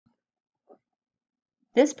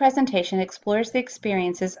This presentation explores the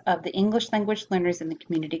experiences of the English language learners in the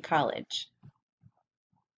community college.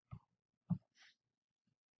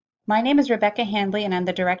 My name is Rebecca Handley, and I'm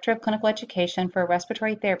the Director of Clinical Education for a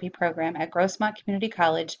Respiratory Therapy Program at Grossmont Community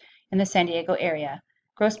College in the San Diego area.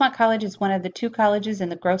 Grossmont College is one of the two colleges in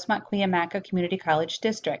the Grossmont-Cuyamaca Community College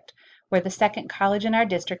District, where the second college in our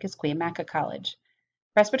district is Cuyamaca College.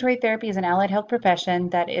 Respiratory therapy is an allied health profession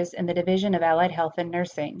that is in the Division of Allied Health and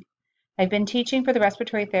Nursing. I've been teaching for the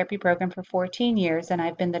Respiratory Therapy Program for 14 years, and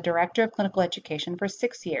I've been the Director of Clinical Education for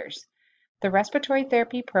 6 years. The Respiratory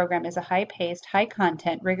Therapy Program is a high-paced,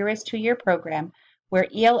 high-content, rigorous 2-year program where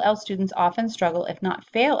ELL students often struggle, if not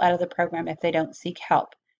fail out of the program if they don't seek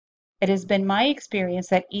help. It has been my experience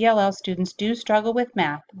that ELL students do struggle with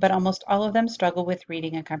math, but almost all of them struggle with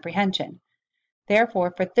reading and comprehension.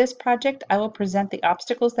 Therefore, for this project, I will present the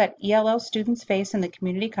obstacles that ELL students face in the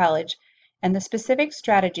community college and the specific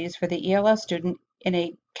strategies for the ELL student in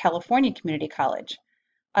a California community college.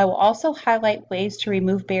 I will also highlight ways to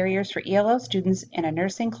remove barriers for ELL students in a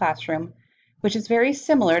nursing classroom, which is very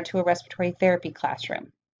similar to a respiratory therapy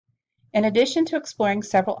classroom. In addition to exploring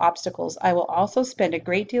several obstacles, I will also spend a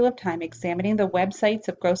great deal of time examining the websites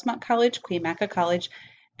of Grossmont College, Cuyamaca College,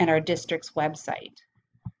 and our district's website.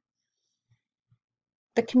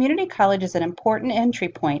 The community college is an important entry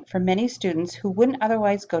point for many students who wouldn't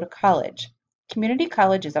otherwise go to college. Community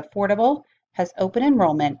college is affordable, has open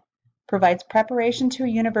enrollment, provides preparation to a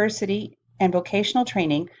university and vocational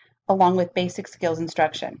training, along with basic skills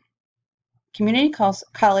instruction. Community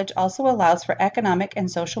college also allows for economic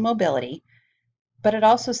and social mobility, but it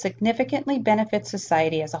also significantly benefits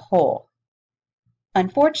society as a whole.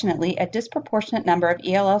 Unfortunately, a disproportionate number of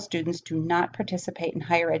ELL students do not participate in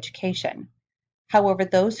higher education. However,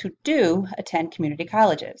 those who do attend community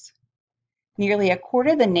colleges. Nearly a quarter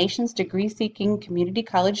of the nation's degree-seeking community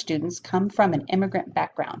college students come from an immigrant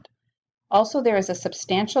background. Also, there is a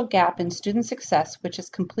substantial gap in student success, which is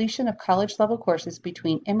completion of college-level courses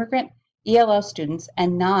between immigrant ELL students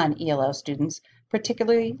and non-ELL students,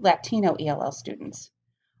 particularly Latino ELL students.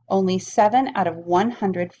 Only 7 out of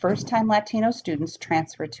 100 first-time Latino students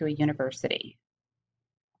transfer to a university.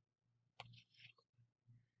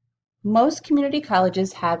 Most community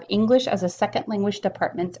colleges have English as a second language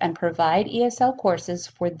departments and provide ESL courses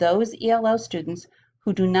for those ELL students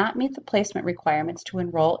who do not meet the placement requirements to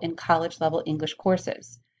enroll in college-level English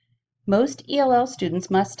courses. Most ELL students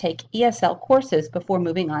must take ESL courses before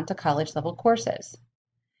moving on to college-level courses.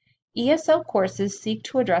 ESL courses seek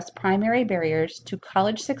to address primary barriers to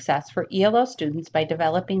college success for ELL students by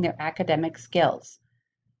developing their academic skills.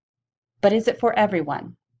 But is it for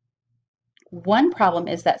everyone? One problem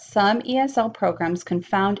is that some ESL programs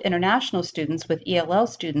confound international students with ELL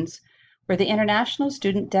students, where the international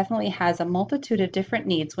student definitely has a multitude of different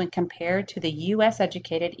needs when compared to the U.S.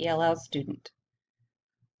 educated ELL student.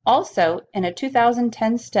 Also, in a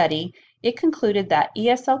 2010 study, it concluded that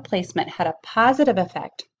ESL placement had a positive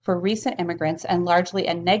effect for recent immigrants and largely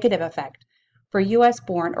a negative effect for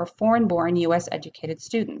U.S.-born or foreign-born U.S. educated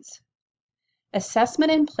students.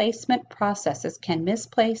 Assessment and placement processes can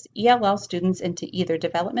misplace ELL students into either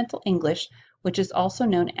developmental English, which is also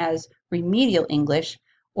known as remedial English,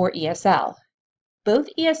 or ESL. Both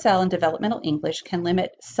ESL and developmental English can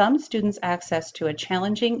limit some students' access to a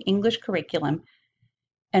challenging English curriculum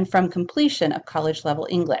and from completion of college-level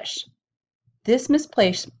English. This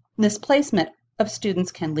misplacement of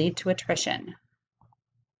students can lead to attrition.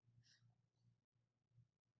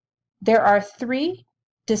 There are 3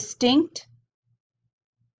 distinct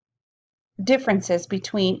differences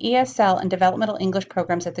between ESL and developmental English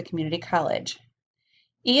programs at the community college.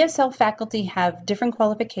 ESL faculty have different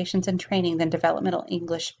qualifications and training than developmental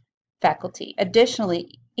English faculty.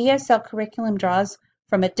 Additionally, ESL curriculum draws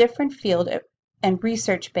from a different field and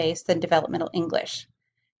research base than developmental English.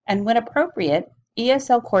 And when appropriate,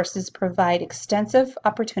 ESL courses provide extensive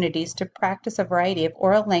opportunities to practice a variety of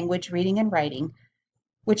oral language reading and writing,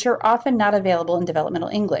 which are often not available in developmental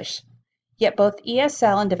English. Yet both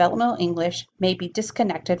ESL and developmental English may be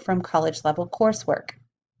disconnected from college-level coursework.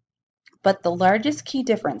 But the largest key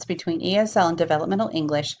difference between ESL and developmental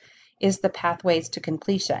English is the pathways to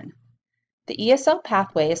completion. The ESL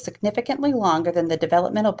pathway is significantly longer than the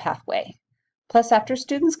developmental pathway. Plus, after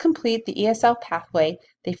students complete the ESL pathway,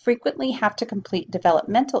 they frequently have to complete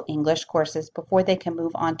developmental English courses before they can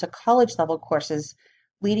move on to college-level courses,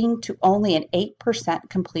 leading to only an 8%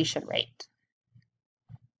 completion rate.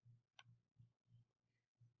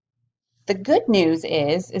 The good news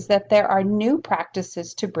is that there are new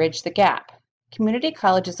practices to bridge the gap. Community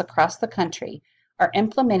colleges across the country are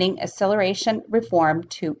implementing acceleration reform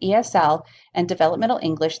to ESL and developmental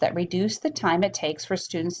English that reduce the time it takes for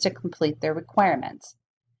students to complete their requirements.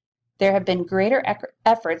 There have been greater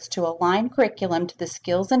efforts to align curriculum to the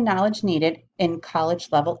skills and knowledge needed in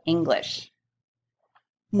college-level English.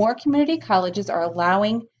 More community colleges are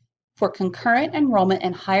allowing for concurrent enrollment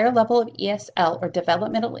in higher level of ESL or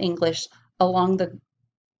developmental English along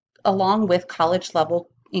with college-level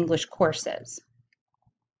English courses.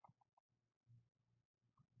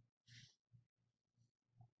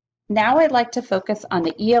 Now I'd like to focus on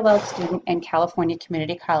the ELL student in California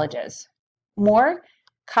community colleges. More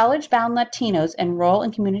college-bound Latinos enroll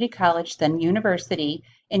in community college than university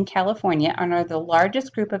in California and are the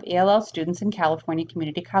largest group of ELL students in California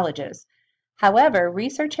community colleges. However,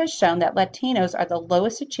 research has shown that Latinos are the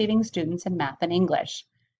lowest achieving students in math and English.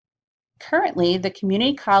 Currently, the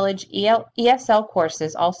community college ESL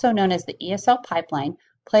courses, also known as the ESL pipeline,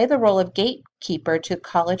 play the role of gatekeeper to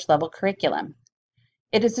college-level curriculum.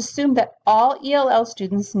 It is assumed that all ELL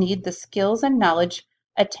students need the skills and knowledge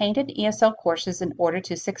attained in ESL courses in order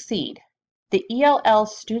to succeed. The ELL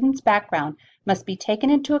student's background must be taken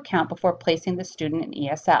into account before placing the student in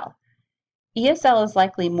ESL. ESL is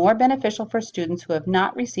likely more beneficial for students who have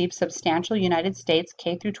not received substantial United States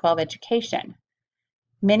K-12 education.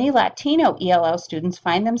 Many Latino ELL students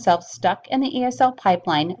find themselves stuck in the ESL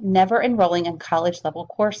pipeline, never enrolling in college-level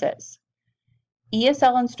courses.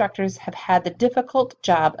 ESL instructors have had the difficult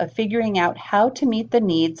job of figuring out how to meet the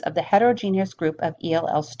needs of the heterogeneous group of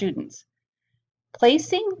ELL students.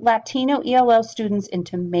 Placing Latino ELL students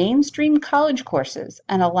into mainstream college courses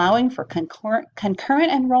and allowing for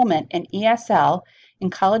concurrent enrollment in ESL in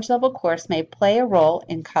college-level course may play a role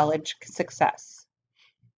in college success.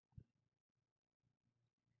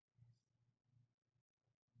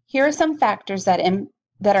 Here are some factors that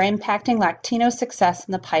are impacting Latino success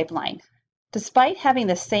in the pipeline. Despite having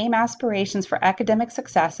the same aspirations for academic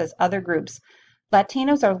success as other groups,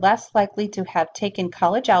 Latinos are less likely to have taken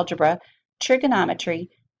college algebra, trigonometry,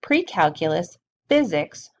 pre-calculus,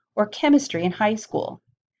 physics, or chemistry in high school.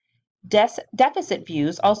 Deficit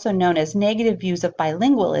views, also known as negative views of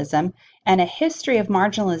bilingualism, and a history of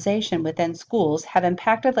marginalization within schools have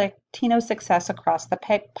impacted Latino success across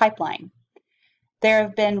the pipeline. There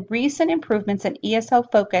have been recent improvements in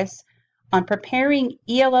ESL focus on preparing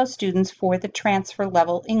ELL students for the transfer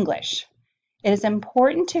level English. It is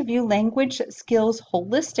important to view language skills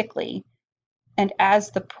holistically and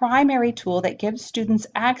as the primary tool that gives students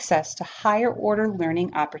access to higher order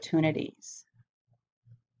learning opportunities.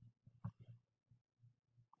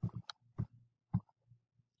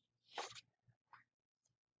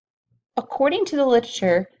 According to the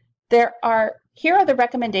literature, here are the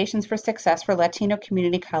recommendations for success for Latino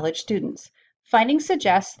community college students. Findings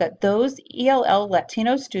suggest that those ELL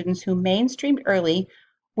Latino students who mainstreamed early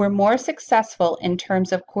were more successful in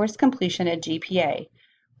terms of course completion and GPA.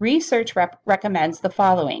 Research recommends the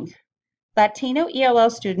following. Latino ELL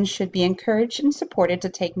students should be encouraged and supported to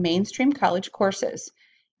take mainstream college courses.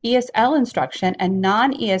 ESL instruction and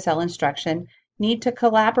non-ESL instruction need to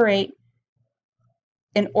collaborate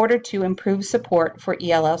in order to improve support for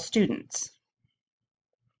ELL students.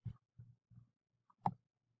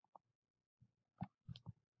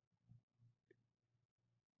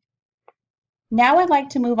 Now I'd like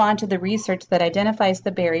to move on to the research that identifies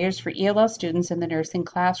the barriers for ELL students in the nursing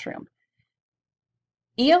classroom.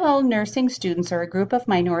 ELL nursing students are a group of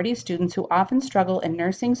minority students who often struggle in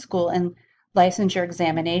nursing school and licensure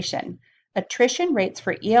examination. Attrition rates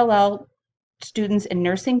for ELL students in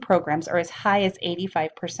nursing programs are as high as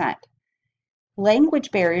 85%.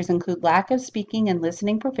 Language barriers include lack of speaking and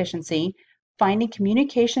listening proficiency, finding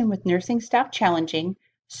communication with nursing staff challenging,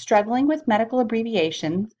 struggling with medical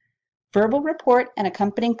abbreviations, verbal report and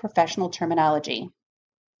accompanying professional terminology.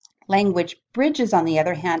 Language bridges, on the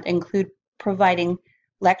other hand, include providing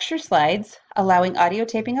lecture slides, allowing audio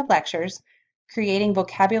taping of lectures, creating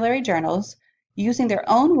vocabulary journals, using their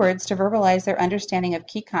own words to verbalize their understanding of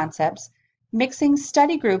key concepts, mixing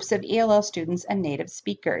study groups of ELL students and native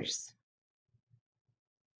speakers.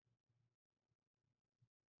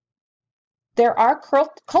 There are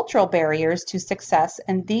cultural barriers to success,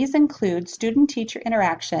 and these include student-teacher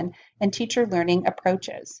interaction and teacher learning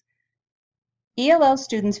approaches. ELL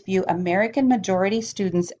students view American majority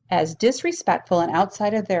students as disrespectful and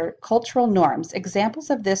outside of their cultural norms. Examples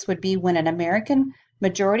of this would be when an American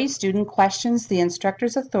majority student questions the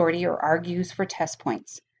instructor's authority or argues for test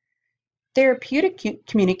points. Therapeutic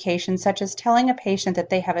communication, such as telling a patient that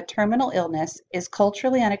they have a terminal illness, is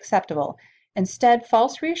culturally unacceptable. Instead,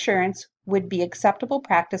 false reassurance would be acceptable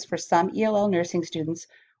practice for some ELL nursing students,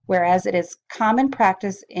 whereas it is common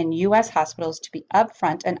practice in U.S. hospitals to be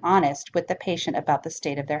upfront and honest with the patient about the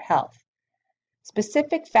state of their health.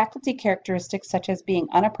 Specific faculty characteristics such as being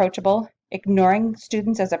unapproachable, ignoring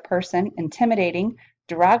students as a person, intimidating,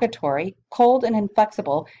 derogatory, cold, and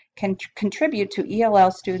inflexible can contribute to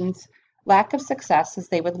ELL students' lack of success, as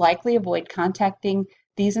they would likely avoid contacting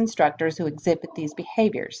these instructors who exhibit these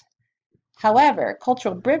behaviors. However,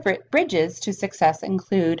 cultural bridges to success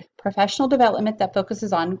include professional development that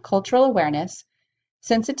focuses on cultural awareness,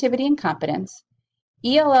 sensitivity and competence,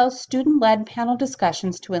 ELL student-led panel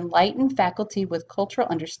discussions to enlighten faculty with cultural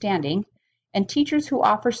understanding, and teachers who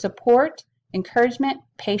offer support, encouragement,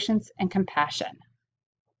 patience, and compassion.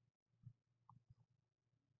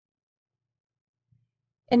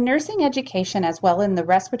 In nursing education, as well in the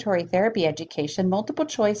respiratory therapy education, multiple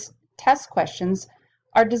choice test questions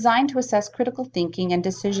are designed to assess critical thinking and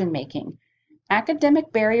decision making.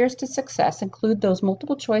 Academic barriers to success include those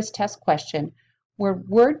multiple choice test questions where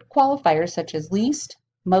word qualifiers such as least,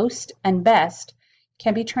 most, and best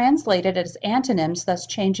can be translated as antonyms, thus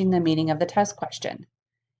changing the meaning of the test question.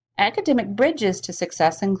 Academic bridges to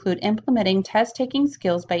success include implementing test-taking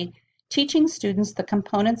skills by teaching students the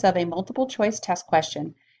components of a multiple choice test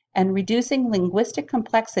question and reducing linguistic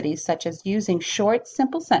complexities such as using short,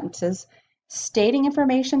 simple sentences, stating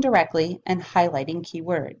information directly, and highlighting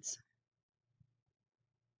keywords.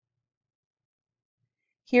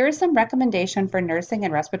 Here are some recommendations for nursing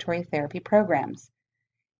and respiratory therapy programs.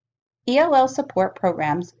 ELL support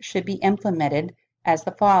programs should be implemented as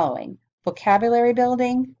the following: vocabulary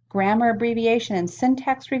building, grammar abbreviation and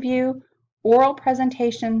syntax review, oral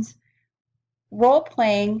presentations, role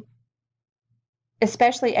playing,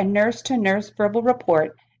 especially a nurse-to-nurse verbal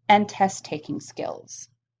report, and test-taking skills.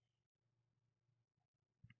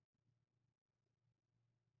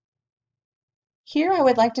 Here I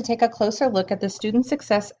would like to take a closer look at the Student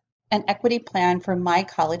Success and Equity Plan for my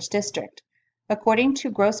college district. According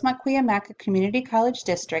to Grossmont-Cuyamaca Community College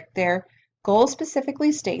District, their goal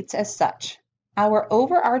specifically states as such: our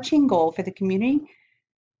overarching goal for the community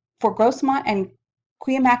for Grossmont and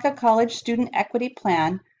Cuyamaca College Student Equity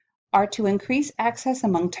Plan are to increase access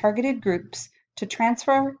among targeted groups to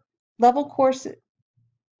transfer level courses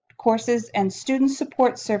and student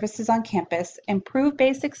support services on campus, improve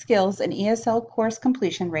basic skills and ESL course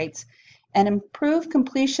completion rates, and improve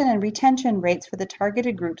completion and retention rates for the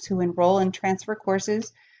targeted groups who enroll in transfer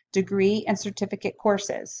courses, degree, and certificate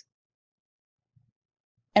courses,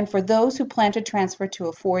 and for those who plan to transfer to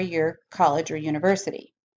a four-year college or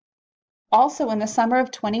university. Also, in the summer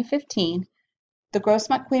of 2015, the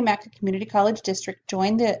Grossmont-Cuyamaca Community College District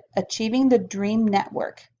joined the Achieving the Dream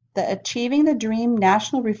Network. The Achieving the Dream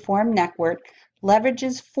National Reform Network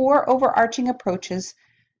leverages four overarching approaches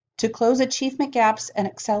to close achievement gaps and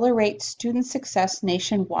accelerate student success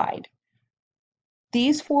nationwide.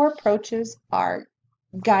 These four approaches are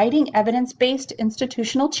guiding evidence-based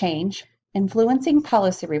institutional change, influencing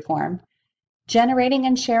policy reform, generating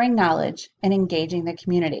and sharing knowledge, and engaging the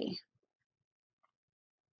community.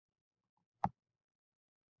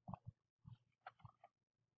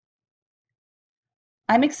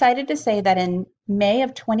 I'm excited to say that in May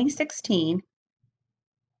of 2016,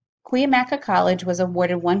 Cuyamaca College was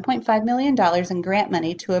awarded $1.5 million in grant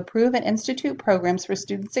money to approve and institute programs for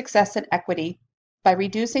student success and equity by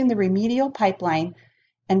reducing the remedial pipeline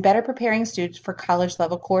and better preparing students for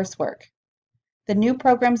college-level coursework. The new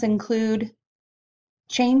programs include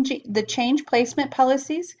the change placement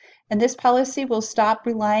policies, and this policy will stop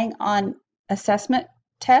relying on assessment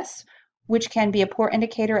tests, which can be a poor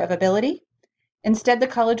indicator of ability. Instead, the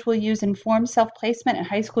college will use informed self-placement and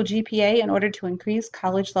high school GPA in order to increase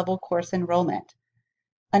college-level course enrollment.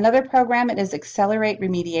 Another program is Accelerate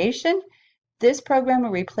Remediation. This program will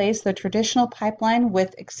replace the traditional pipeline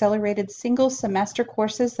with accelerated single-semester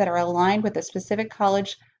courses that are aligned with a specific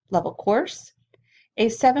college-level course. A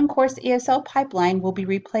 7-course ESL pipeline will be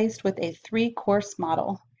replaced with a 3-course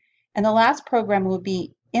model. And the last program will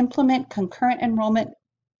be Implement Concurrent Enrollment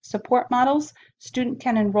Support Models. Student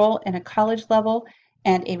can enroll in a college level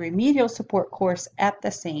and a remedial support course at the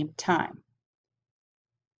same time.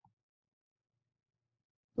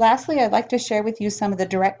 Lastly, I'd like to share with you some of the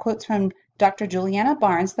direct quotes from Dr. Juliana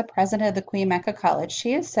Barnes, the president of the Cuyamaca College.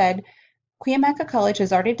 She has said, Cuyamaca College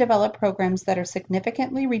has already developed programs that are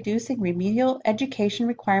significantly reducing remedial education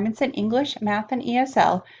requirements in English, math, and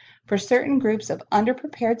ESL for certain groups of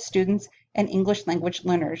underprepared students and English language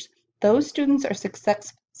learners. Those students are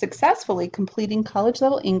successfully completing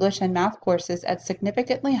college-level English and math courses at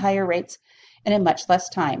significantly higher rates and in much less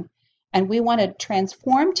time. And we want to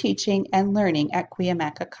transform teaching and learning at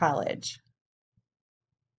Cuyamaca College.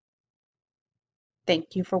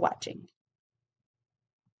 Thank you for watching.